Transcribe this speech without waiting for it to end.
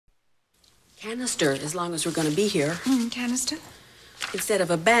Canister, as long as we're going to be here. Canister? Instead of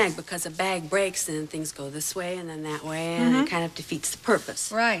a bag, because a bag breaks and things go this way and then that way, and it kind of defeats the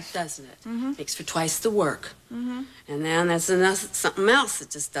purpose. Right. Doesn't it? Makes for twice the work. And then there's something else that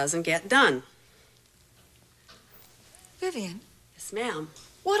just doesn't get done. Vivian? Yes, ma'am.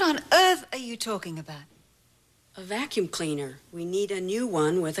 What on earth are you talking about? A vacuum cleaner. We need a new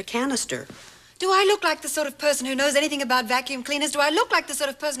one with a canister. Do I look like the sort of person who knows anything about vacuum cleaners? Do I look like the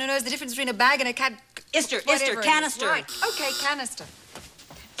sort of person who knows the difference between a bag and a Canister. Right. Okay, canister.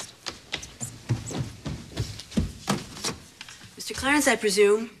 Mr. Clarence, I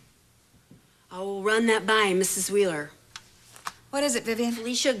presume. I will run that by Mrs. Wheeler. What is it, Vivian?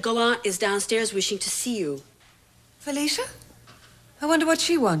 Felicia Gallant is downstairs wishing to see you. Felicia? I wonder what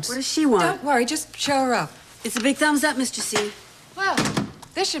she wants. What does she want? Don't worry, just show her up. It's a big thumbs up, Mr. C. Well,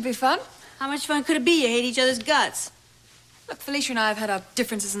 this should be fun. How much fun could it be? You hate each other's guts. Look, Felicia and I have had our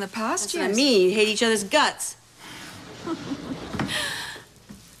differences in the past. That's what I mean. You hate each other's guts.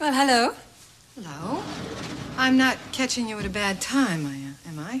 Well, hello. Hello. I'm not catching you at a bad time,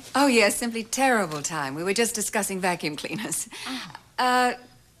 am I? Oh, yes, simply terrible time. We were just discussing vacuum cleaners.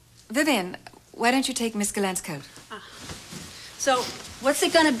 Vivian, why don't you take Miss Gallant's coat? So, what's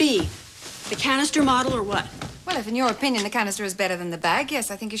it gonna be? The canister model or what? Well, if in your opinion the canister is better than the bag,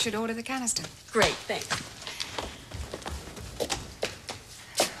 yes, I think you should order the canister. Great, thanks.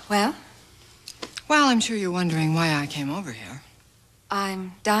 Well? Well, I'm sure you're wondering why I came over here.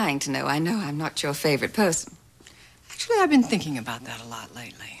 I'm dying to know. I know I'm not your favorite person. Actually, I've been thinking about that a lot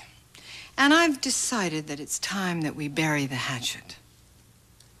lately. And I've decided that it's time that we bury the hatchet.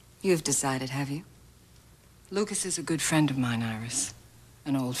 You've decided, have you? Lucas is a good friend of mine, Iris.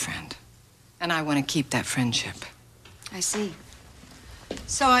 An old friend. And I want to keep that friendship. I see.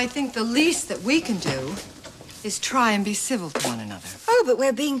 So I think the least that we can do is try and be civil to one another. Oh, but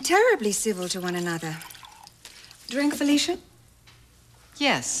we're being terribly civil to one another. Drink, Felicia?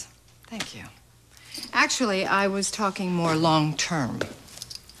 Yes, thank you. Actually, I was talking more long-term.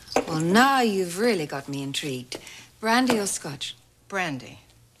 Well, now you've really got me intrigued. Brandy or scotch? Brandy,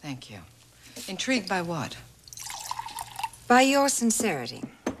 thank you. Intrigued by what? By your sincerity.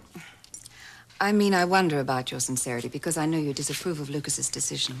 I mean, I wonder about your sincerity because I know you disapprove of Lucas's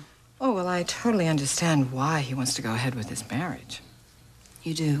decision. Oh, well, I totally understand why he wants to go ahead with his marriage.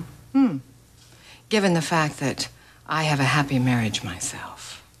 You do? Given the fact that I have a happy marriage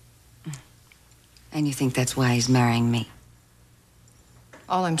myself. And you think that's why he's marrying me?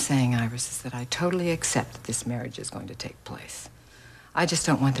 All I'm saying, Iris, is that I totally accept that this marriage is going to take place. I just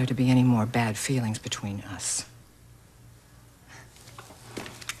don't want there to be any more bad feelings between us.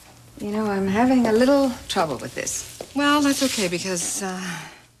 You know, I'm having a little trouble with this. Well, that's okay because,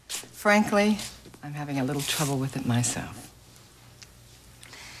 frankly, I'm having a little trouble with it myself.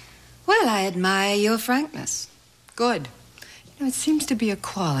 Well, I admire your frankness. Good. You know, it seems to be a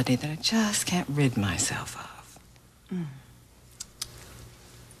quality that I just can't rid myself of.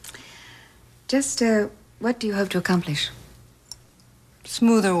 Just, what do you hope to accomplish?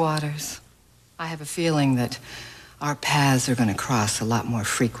 Smoother waters. I have a feeling that our paths are going to cross a lot more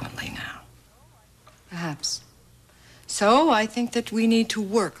frequently now. Perhaps. So I think that we need to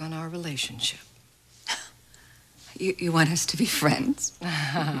work on our relationship. You want us to be friends?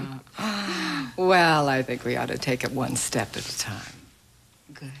 Well, I think we ought to take it one step at a time.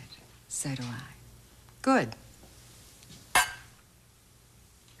 Good. So do I. Good.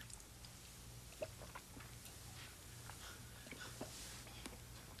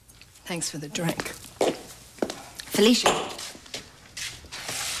 Thanks for the drink. Felicia,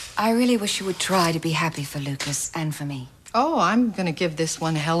 I really wish you would try to be happy for Lucas and for me. Oh, I'm going to give this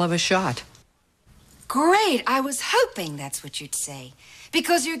one hell of a shot. Great. I was hoping that's what you'd say.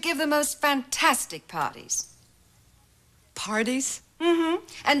 Because you give the most fantastic parties. Parties?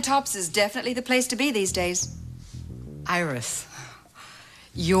 And Tops is definitely the place to be these days. Iris,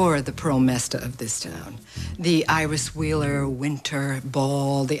 you're the pro-mesta of this town. The Iris Wheeler Winter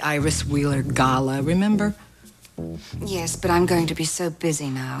Ball, the Iris Wheeler Gala, remember? Yes, but I'm going to be so busy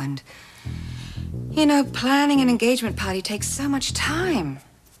now, and... You know, planning an engagement party takes so much time.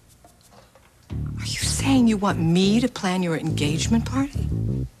 Are you saying you want me to plan your engagement party?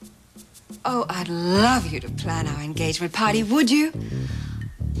 Oh, I'd love you to plan our engagement party, would you?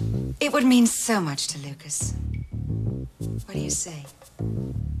 It would mean so much to Lucas. What do you say?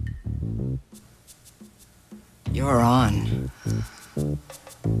 You're on.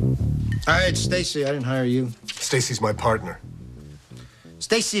 Hi, it's Stacey. I didn't hire you. Stacey's my partner.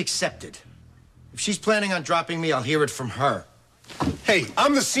 Stacey accepted. If she's planning on dropping me, I'll hear it from her. Hey! Hey,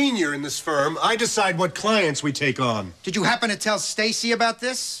 I'm the senior in this firm. I decide what clients we take on. Did you happen to tell Stacey about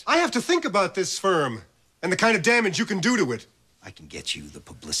this? I have to think about this firm and the kind of damage you can do to it. I can get you the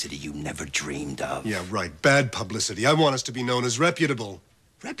publicity you never dreamed of. Yeah, right. Bad publicity. I want us to be known as reputable.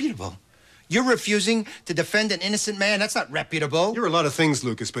 Reputable? You're refusing to defend an innocent man? That's not reputable. You're a lot of things,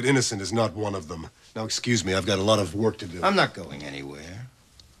 Lucas, but innocent is not one of them. Now, excuse me, I've got a lot of work to do. I'm not going anywhere.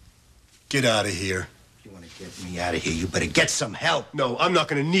 Get out of here. If you want to get me out of here, you better get some help. No, I'm not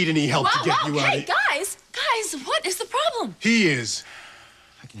going to need any help to get you out of here. Hey, guys, what is the problem? He is.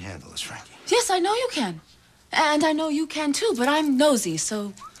 I can handle this, Frankie. Yes, I know you can. And I know you can too, but I'm nosy,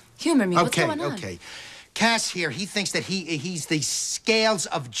 so humor me. What's going on? Okay. Cass here, he thinks that he's the scales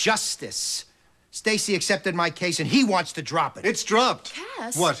of justice. Stacey accepted my case, and he wants to drop it. It's dropped.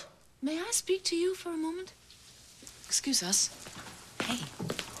 Cass? What? May I speak to you for a moment? Excuse us. Hey.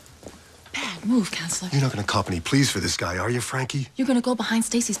 Bad move, Counselor. You're not going to cop any pleas for this guy, are you, Frankie? You're going to go behind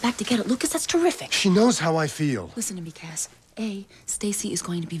Stacey's back to get it. Lucas, that's terrific. She knows how I feel. Listen to me, Cass. A, Stacey is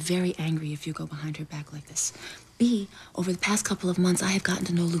going to be very angry if you go behind her back like this. B, over the past couple of months, I have gotten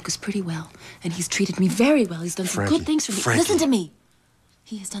to know Lucas pretty well, and he's treated me very well. He's done some good things for me. Frankie. Listen to me.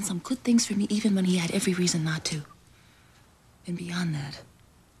 He has done some good things for me even when he had every reason not to. And beyond that,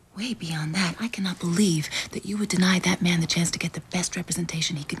 way beyond that, I cannot believe that you would deny that man the chance to get the best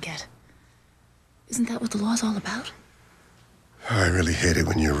representation he could get. Isn't that what the law's all about? I really hate it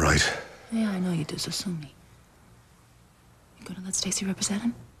when you're right. Yeah, I know you do, so sue me. You gonna let Stacey represent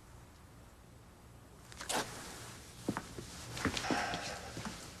him?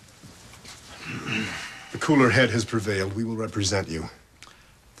 The cooler head has prevailed. We will represent you.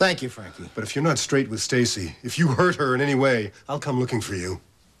 Thank you, Frankie. But if you're not straight with Stacey, if you hurt her in any way, I'll come looking for you.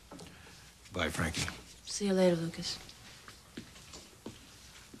 Bye, Frankie. See you later, Lucas.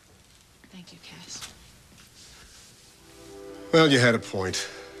 Thank you, Cass. Well, you had a point.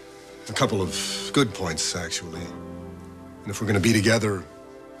 A couple of good points, actually. And if we're going to be together,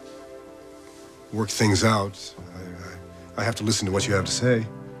 work things out, I have to listen to what you have to say.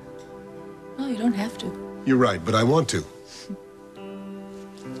 No, you don't have to. You're right, but I want to.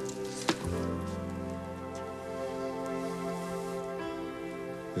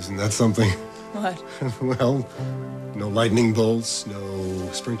 Isn't that something? What? Well, no lightning bolts,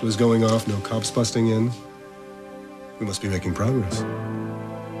 no sprinklers going off, no cops busting in. We must be making progress.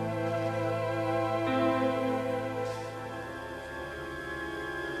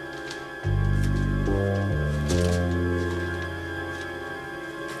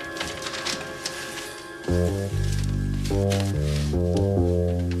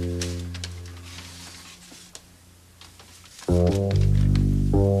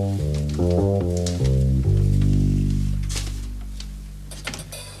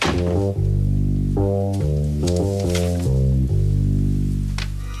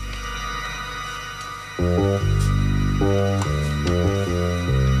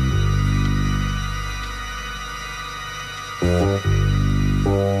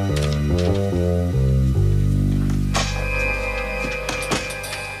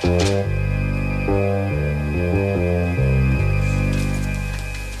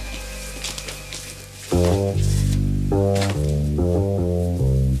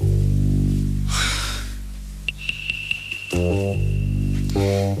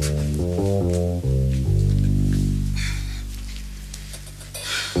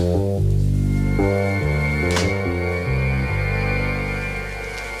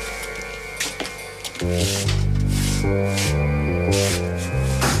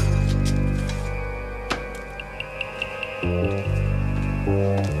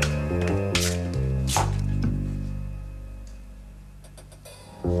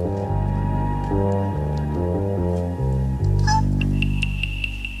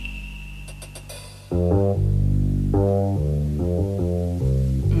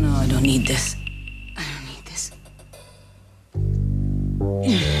 No, I don't need this. I don't need this.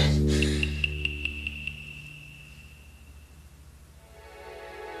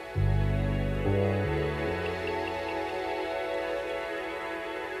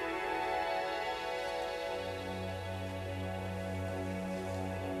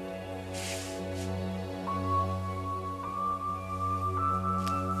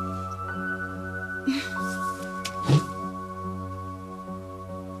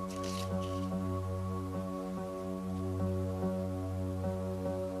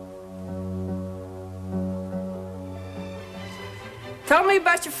 Tell me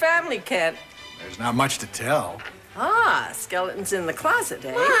about your family, Kent. There's not much to tell. Ah, skeletons in the closet,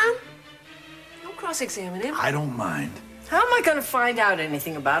 eh? Mom, don't cross-examine him. I don't mind. How am I going to find out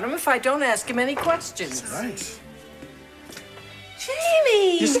anything about him if I don't ask him any questions? Right. Gee,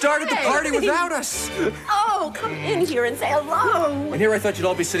 Jimmy! You started the party without us. Oh, come in here and say hello. And here I thought you'd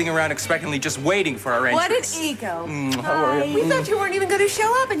all be sitting around expectantly just waiting for our What entrance. an ego. How are you? We thought you weren't even going to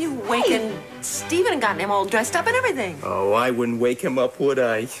show up, and you wakened Stephen and gotten him all dressed up and everything. Oh, I wouldn't wake him up, would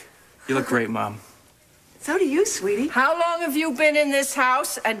I? You look great, Mom. So do you, sweetie. How long have you been in this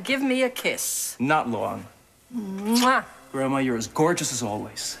house? And give me a kiss. Not long. Mwah. Grandma, you're as gorgeous as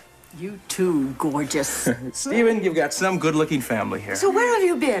always. You too, gorgeous. Stephen, you've got some good-looking family here. So where have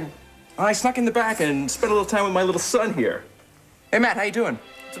you been? I snuck in the back and spent a little time with my little son here. Hey, Matt, how you doing?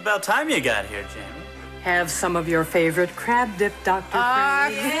 It's about time you got here, Jamie. Have some of your favorite crab dip, Dr.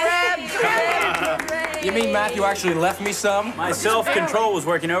 Crab dip. You mean Matthew actually left me some? My self-control was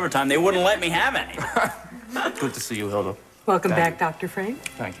working overtime. They wouldn't let me have any. Good to see you, Hilda. Welcome back, Dr. Frank.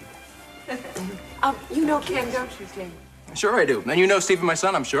 Thank you. You know Ken, don't you, Jamie? Sure I do. And you know Stephen, my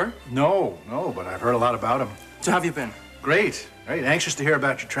son, I'm sure? No, but I've heard a lot about him. So how have you been? Great. Anxious to hear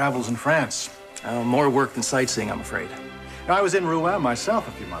about your travels in France. More work than sightseeing, I'm afraid. I was in Rouen myself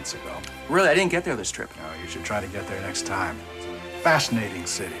a few months ago. Really? I didn't get there this trip. No, you should try to get there next time. Fascinating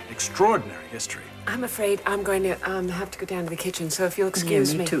city. Extraordinary history. I'm afraid I'm going to have to go down to the kitchen, so if you'll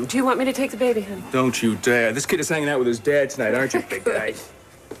excuse me. too. Do you want me to take the baby, honey? Don't you dare. This kid is hanging out with his dad tonight, aren't you, big guy?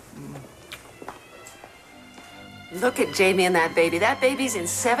 Look at Jamie and that baby. That baby's in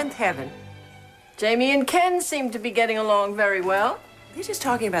seventh heaven. Jamie and Ken seem to be getting along very well. They're just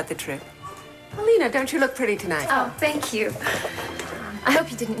talking about the trip. Paulina, don't you look pretty tonight? Oh, thank you. I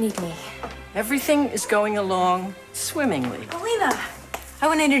hope you didn't need me. Everything is going along swimmingly. Paulina, I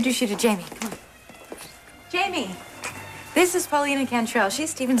want to introduce you to Jamie. Come on. Jamie, this is Paulina Cantrell. She's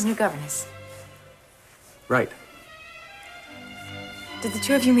Stephen's new governess. Right. Did the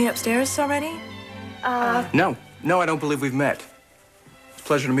two of you meet upstairs already? No, I don't believe we've met. It's a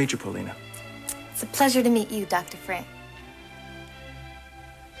pleasure to meet you, Paulina. It's a pleasure to meet you, Dr. Frank.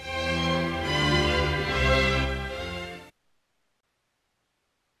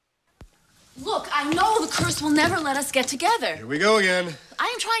 Look, I know the curse will never let us get together. Here we go again. I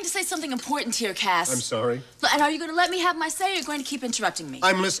am trying to say something important here, Cass. I'm sorry. And are you going to let me have my say, or are you going to keep interrupting me?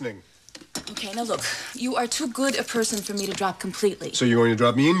 I'm listening. Okay, now look. You are too good a person for me to drop completely. So you're going to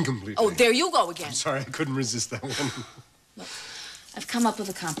drop me incompletely? Oh, there you go again. I'm sorry, I couldn't resist that one. Look, I've come up with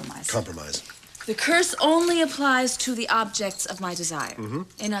a compromise. Compromise. The curse only applies to the objects of my desire. Mm-hmm.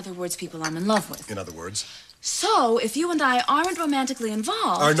 In other words, people I'm in love with. In other words? So, if you and I aren't romantically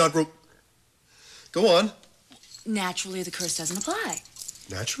involved... Are not Go on. Naturally, the curse doesn't apply.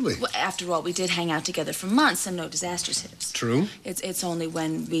 Naturally. Well, after all, we did hang out together for months and no disasters hit us. True. It's only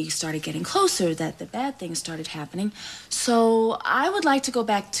when we started getting closer that the bad things started happening. So I would like to go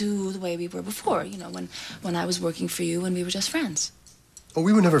back to the way we were before, you know, when I was working for you and we were just friends. Oh,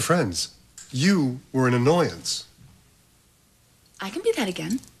 we were never friends. You were an annoyance. I can be that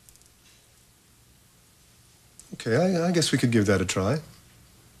again. Okay, I guess we could give that a try.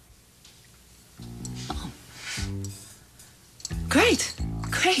 Great.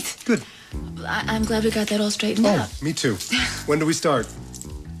 Good. I'm glad we got that all straightened out. Me too. When do we start?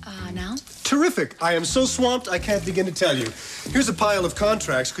 Now? Terrific. I am so swamped, I can't begin to tell you. Here's a pile of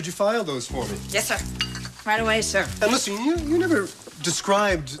contracts. Could you file those for me? Yes, sir. Right away, sir. And listen, you never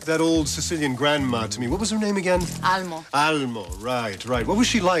described that old Sicilian grandma to me. What was her name again? Almo. Almo, right. What was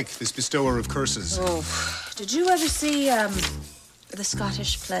she like, this bestower of curses? Oh, did you ever see, the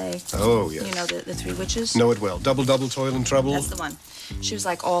Scottish play? Oh, yes. You know, the Three Witches? Know it well. Double, toil and trouble. That's the one. She was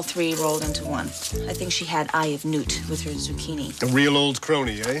like all three rolled into one. I think she had Eye of Newt with her zucchini. A real old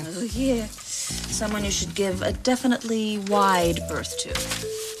crony, eh? Oh, yeah. Someone you should give a definitely wide berth to.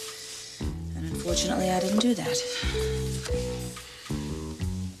 And unfortunately, I didn't do that.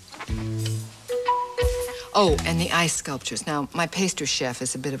 Oh, and the ice sculptures. Now, my pastry chef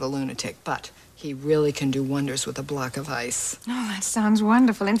is a bit of a lunatic, but he really can do wonders with a block of ice. Oh, that sounds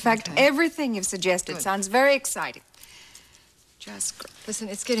wonderful. In fact, everything you've suggested sounds very exciting. Listen,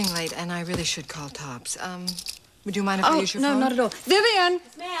 it's getting late, and I really should call Tops. Would you mind if I use your phone? No, not at all. Vivian!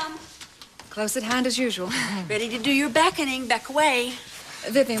 Yes, ma'am. Close at hand as usual. Ready to do your beckoning. Back away.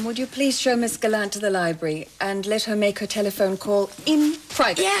 Vivian, would you please show Miss Gallant to the library and let her make her telephone call in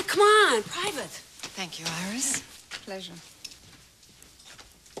private? Yeah, come on. Private. Thank you, Iris. Pleasure.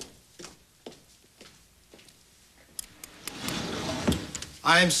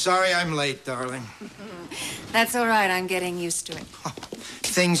 I'm sorry I'm late, darling. That's all right. I'm getting used to it.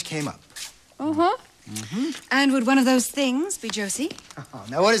 Things came up. Uh-huh. And would one of those things be Josie? Oh,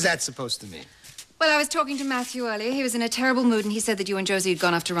 now, what is that supposed to mean? Well, I was talking to Matthew earlier. He was in a terrible mood, and he said that you and Josie had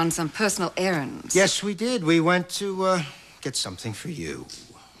gone off to run some personal errands. Yes, we did. We went to, get something for you.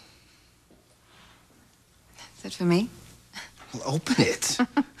 Is that for me? Well, open it.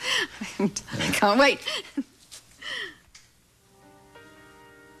 I can't wait.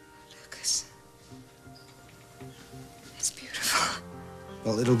 Lucas. It's beautiful.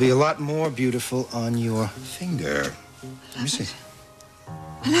 Well, it'll be a lot more beautiful on your finger. Let me see.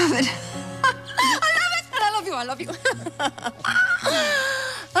 I love it. I love it. And I love you. I love you.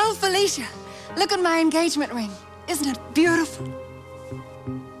 Oh, Felicia, look at my engagement ring. Isn't it beautiful?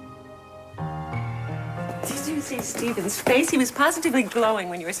 Did you see Stephen's face? He was positively glowing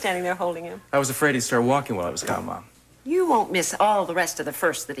when you were standing there holding him. I was afraid he'd start walking while I was gone, Mom. You won't miss all the rest of the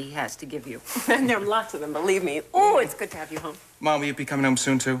firsts that he has to give you. And there are lots of them, believe me. Oh, it's good to have you home. Mom, will you be coming home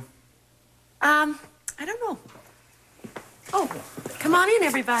soon, too? I don't know. Oh, come on in,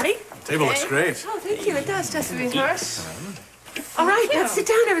 everybody. Table looks great. Oh, thank you. It does, doesn't it? All right, let's sit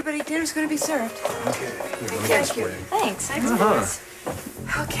down, everybody. Dinner's going to be served. Okay. Thank you. Thanks.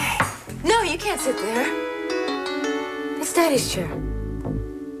 Okay. No, you can't sit there. It's Daddy's chair.